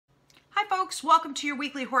Hi folks, welcome to your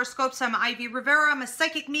weekly horoscopes. I'm Ivy Rivera. I'm a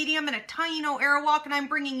psychic medium and a Taino Airwalk, and I'm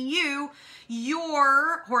bringing you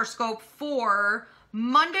your horoscope for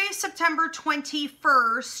Monday, September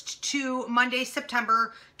 21st to Monday,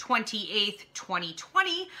 September 28th,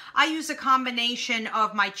 2020. I use a combination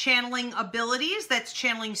of my channeling abilities, that's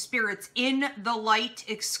channeling spirits in the light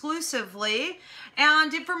exclusively,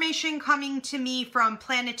 and information coming to me from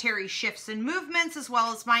planetary shifts and movements, as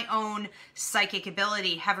well as my own psychic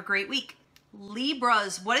ability. Have a great week.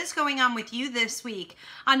 Libras, what is going on with you this week?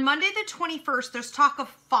 On Monday the 21st, there's talk of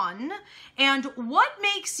fun and what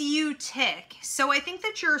makes you tick. So I think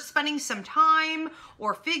that you're spending some time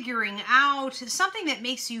or figuring out something that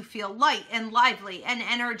makes you feel light and lively and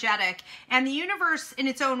energetic. And the universe in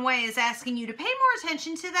its own way is asking you to pay more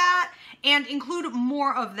attention to that and include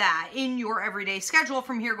more of that in your everyday schedule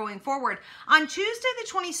from here going forward. On Tuesday the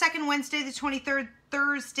 22nd, Wednesday the 23rd,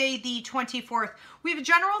 Thursday the 24th, we have a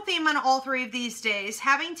general theme on all three of these days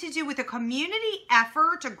having to do with a community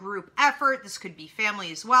effort, a group effort. This could be family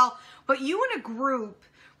as well, but you in a group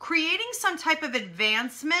creating some type of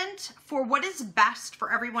advancement for what is best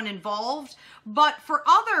for everyone involved. But for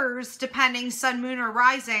others, depending sun, moon, or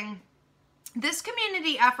rising, this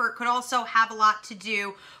community effort could also have a lot to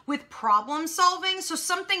do with problem solving. So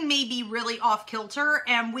something may be really off kilter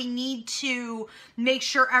and we need to make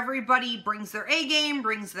sure everybody brings their A game,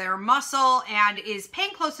 brings their muscle, and is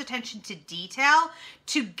paying close attention to detail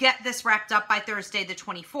to get this wrapped up by Thursday the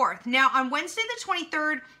 24th. Now on Wednesday the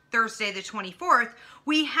 23rd, Thursday the 24th,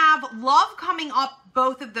 we have love coming up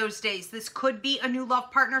both of those days. This could be a new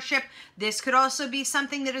love partnership. This could also be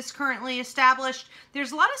something that is currently established.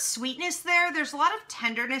 There's a lot of sweetness there. There's a lot of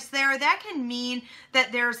tenderness there. That can mean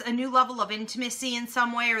that there's a new level of intimacy in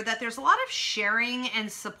some way, or that there's a lot of sharing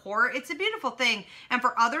and support. It's a beautiful thing. And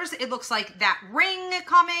for others, it looks like that ring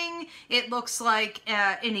coming. It looks like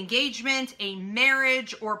an engagement, a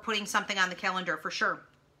marriage, or putting something on the calendar for sure.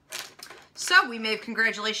 So we may have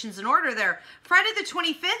congratulations in order there. Friday the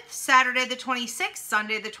 25th, Saturday the 26th,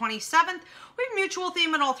 Sunday the 27th. We have mutual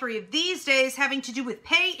theme on all three of these days having to do with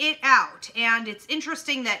pay it out. And it's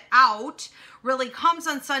interesting that out really comes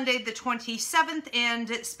on Sunday the 27th, and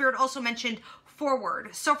Spirit also mentioned forward.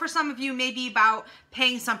 So for some of you, maybe about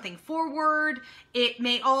paying something forward. It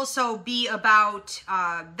may also be about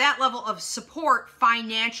that level of support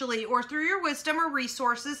financially or through your wisdom or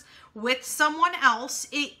resources with someone else.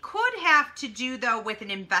 It could have to do though with an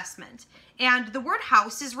investment. And the word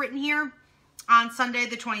house is written here on Sunday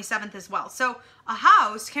the 27th as well. So a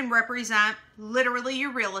house can represent literally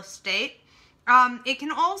your real estate. It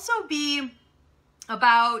can also be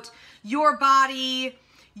about your body,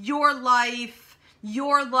 your life,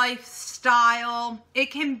 your lifestyle.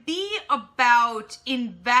 It can be about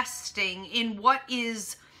investing in what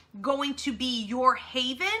is going to be your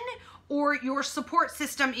haven or your support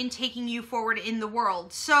system in taking you forward in the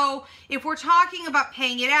world. So if we're talking about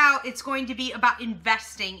paying it out, it's going to be about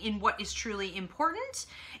investing in what is truly important.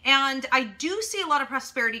 And I do see a lot of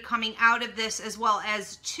prosperity coming out of this, as well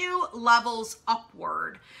as 2 levels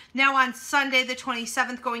upward. Now on Sunday the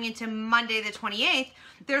 27th going into Monday the 28th,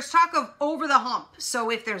 there's talk of over the hump.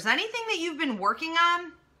 So if there's anything that you've been working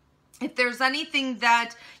on, if there's anything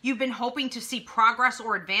that you've been hoping to see progress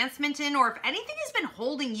or advancement in, or if anything has been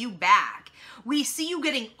holding you back, we see you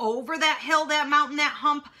getting over that hill, that mountain, that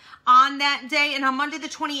hump on that day. And on Monday the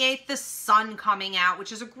 28th, the sun coming out,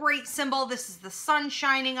 which is a great symbol. This is the sun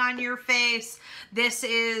shining on your face. This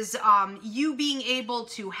is you being able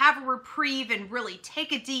to have a reprieve and really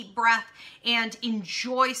take a deep breath and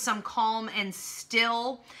enjoy some calm and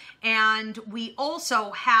still. And we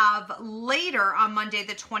also have later on Monday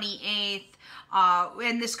the 28th,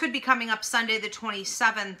 and this could be coming up Sunday the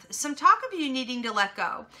 27th, some talk of you needing to let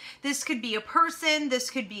go. This could be a person,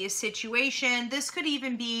 this could be a situation, this could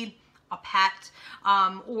even be a pet,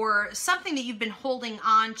 or something that you've been holding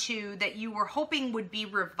on to that you were hoping would be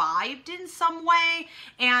revived in some way,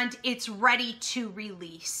 and it's ready to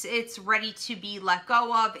release. It's ready to be let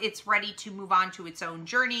go of. It's ready to move on to its own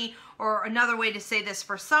journey. Or another way to say this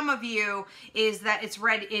for some of you is that it's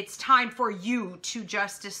ready. It's time for you to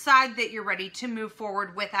just decide that you're ready to move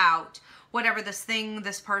forward without whatever this thing,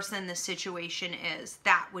 this person, this situation is.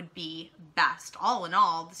 That would be best. All in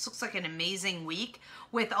all, this looks like an amazing week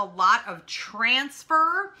with a lot of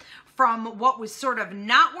transfer from what was sort of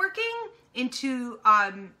not working into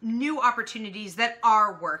new opportunities that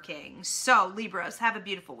are working. So Libras, have a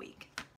beautiful week.